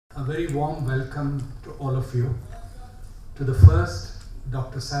A very warm welcome to all of you to the first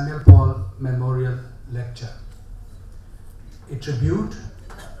Dr. Samuel Paul Memorial Lecture. A tribute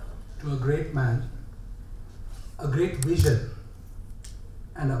to a great man, a great vision,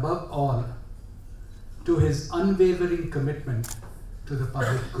 and above all, to his unwavering commitment to the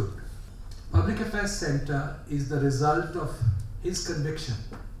public good. Public Affairs Center is the result of his conviction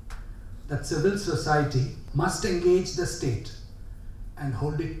that civil society must engage the state and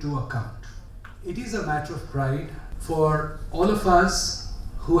hold it to account. It is a matter of pride for all of us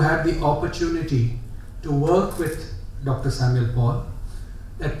who had the opportunity to work with Dr. Samuel Paul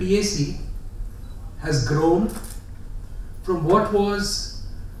that PAC has grown from what was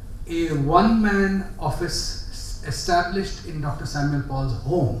a one-man office established in Dr. Samuel Paul's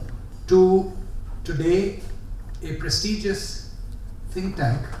home to today a prestigious think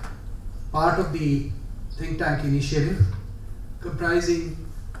tank, part of the think tank initiative, comprising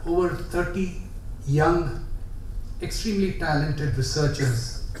over 30 young, extremely talented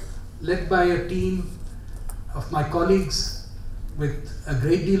researchers, led by a team of my colleagues with a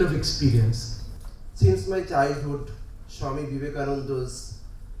great deal of experience. Since my childhood, Swami Vivekananda's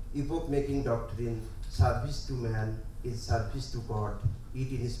epoch-making doctrine, service to man is service to God, it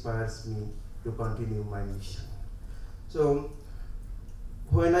inspires me to continue my mission. So,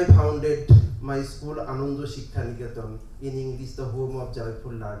 when I founded my school, Ananda Shiksha Niketan, in English, the home of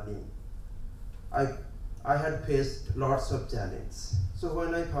joyful learning, I had faced lots of challenges. So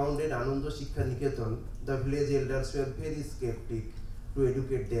when I founded Ananda Shiksha Niketan, the village elders were very skeptic to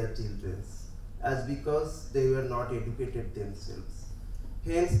educate their children, as because they were not educated themselves.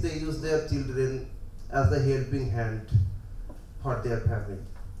 Hence, they used their children as the helping hand for their family.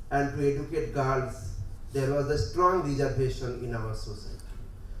 And to educate girls, there was a strong reservation in our society.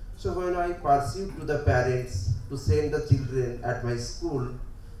 So when I pursued to the parents to send the children at my school,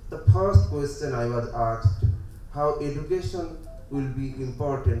 the first question I was asked, how education will be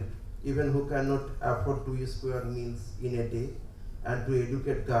important even who cannot afford 2 square meals in a day, and to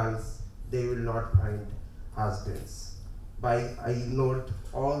educate girls, they will not find husbands. I ignored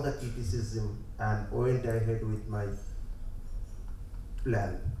all the criticism and went ahead with my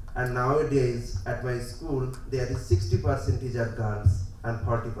plan. And nowadays at my school, there is 60% are girls and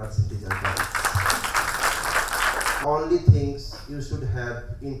 40% are guys. Only things you should have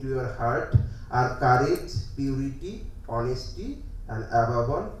into your heart are courage, purity, honesty, and above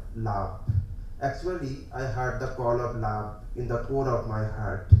all, love. Actually, I heard the call of love in the core of my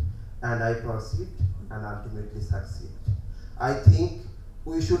heart, and I proceed and ultimately succeed. I think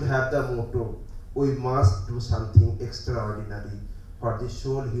we should have the motto, we must do something extraordinary for the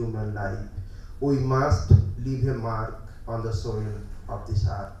sole human life. We must leave a mark on the soil of this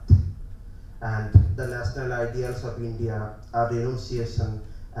earth. And the national ideals of India are renunciation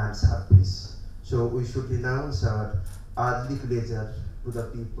and service. So we should renounce our earthly pleasure to the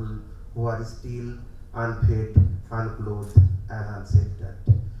people who are still unfed, unclothed, and unsheltered.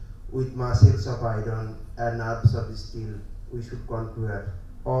 With muscles of iron and nerves of steel, we should conquer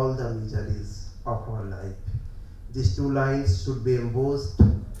all the miseries of our life. These two lines should be embossed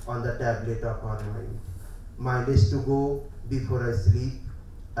on the tablet of our mind. Mind is to go before I sleep,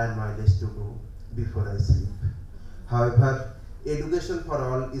 and mind is to go before I sleep. However, education for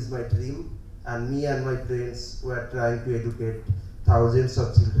all is my dream, and me and my friends were trying to educate thousands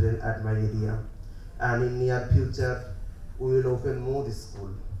of children at my area. And in near future, we will open more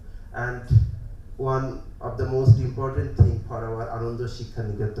schools. And one of the most important thing for our Ananda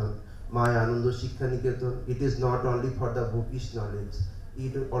Shiksha Niketan, my Ananda Shiksha Niketan, it is not only for the bookish knowledge,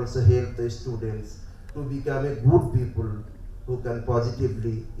 it also helps the students to become a good people who can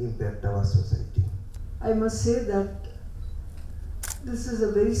positively impact our society. I must say that this is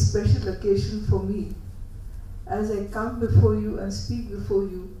a very special occasion for me as I come before you and speak before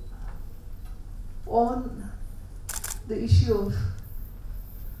you on the issue of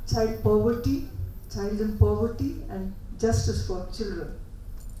child poverty, child in poverty, and justice for children.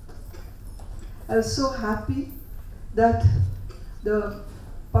 I was so happy that the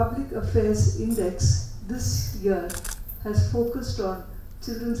Public Affairs Index this year has focused on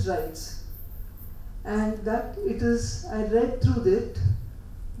children's rights, and that it is, I read through it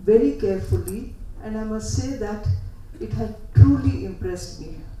very carefully, and I must say that it had truly impressed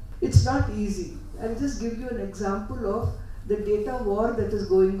me. It's not easy. I'll just give you an example of the data war that is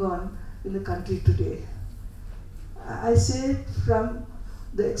going on in the country today. I say it from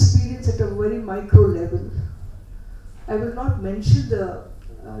the experience at a very micro level. I will not mention the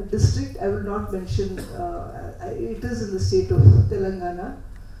district, I will not mention, it is in the state of Telangana.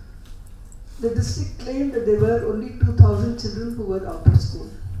 The district claimed that there were only 2,000 children who were out of school.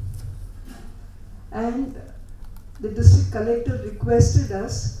 and the district collector requested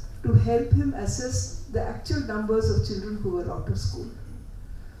us to help him assess the actual numbers of children who were out of school.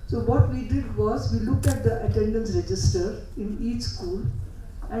 So what we did was we looked at the attendance register in each school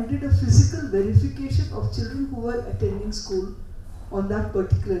and did a physical verification of children who were attending school on that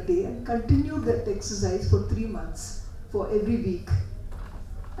particular day and continued that exercise for 3 months, for every week.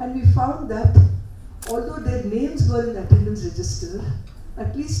 And we found that although their names were in the attendance register,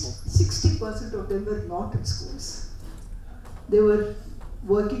 at least 60% of them were not in schools. They were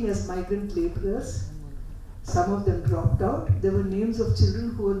working as migrant laborers. Some of them dropped out. There were names of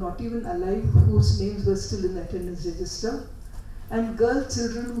children who were not even alive, whose names were still in the attendance register. And girl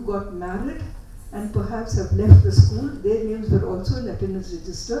children who got married and perhaps have left the school, their names were also in the attendance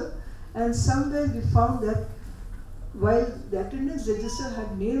register. And somewhere we found that while the attendance register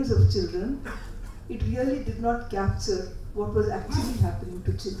had names of children, it really did not capture what was actually happening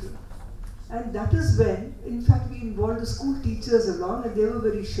to children. And that is when, in fact, we involved the school teachers along, and they were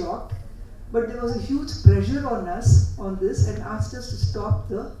very shocked. But there was a huge pressure on us on this and asked us to stop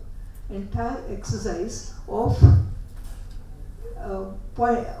the entire exercise of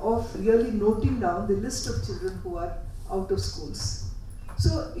really noting down the list of children who are out of schools.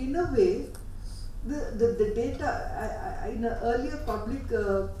 So in a way, the data, in an earlier public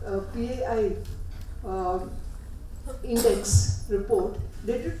PAI index report,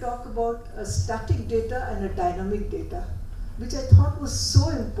 they did talk about a static data and a dynamic data, which I thought was so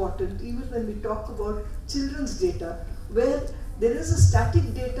important even when we talk about children's data, where there is a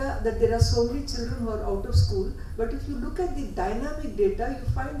static data that there are so many children who are out of school, but if you look at the dynamic data,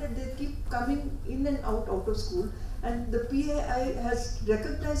 you find that they keep coming in and out of school, and the PAI has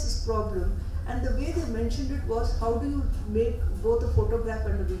recognized this problem, and the way they mentioned it was, how do you make both a photograph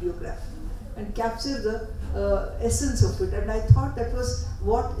and a videograph and capture the essence of it? And I thought that was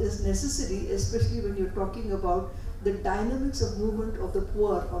what is necessary, especially when you're talking about the dynamics of movement of the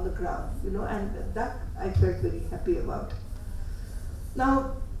poor on the ground, you know, and that I felt very happy about.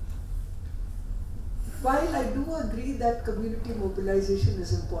 Now, while I do agree that community mobilization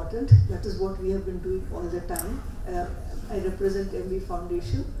is important, that is what we have been doing all the time. I represent MB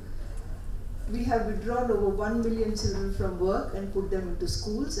Foundation. We have withdrawn over 1 million children from work and put them into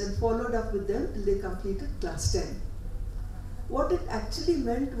schools and followed up with them till they completed class 10. What it actually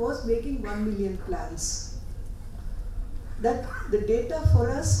meant was making 1 million plans. That the data for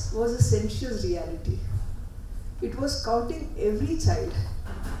us was a sensuous reality. It was counting every child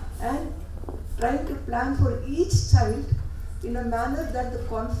and trying to plan for each child in a manner that the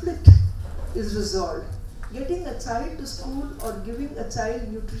conflict is resolved. Getting a child to school or giving a child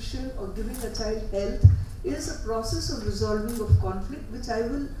nutrition or giving a child health is a process of resolving of conflict, which I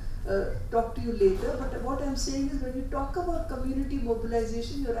will talk to you later. But what I'm saying is, when you talk about community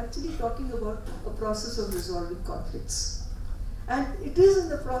mobilization, you're actually talking about a process of resolving conflicts. And it is in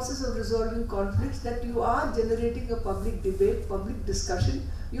the process of resolving conflicts that you are generating a public debate, public discussion.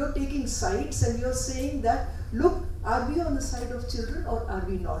 You're taking sides and you're saying that, look, are we on the side of children or are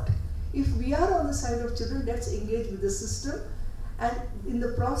we not? If we are on the side of children, let's engage with the system. And in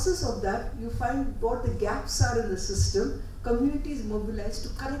the process of that, you find what the gaps are in the system. Communities mobilize to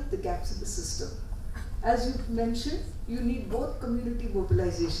correct the gaps in the system. As you mentioned, you need both community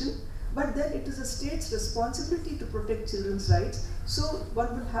mobilization, but then it is a state's responsibility to protect children's rights. So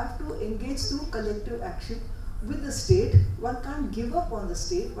one will have to engage through collective action with the state. One can't give up on the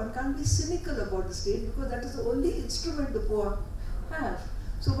state. One can't be cynical about the state, because that is the only instrument the poor have.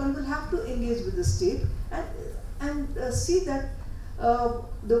 So one will have to engage with the state and see that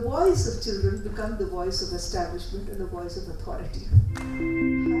the voice of children become the voice of establishment and the voice of authority.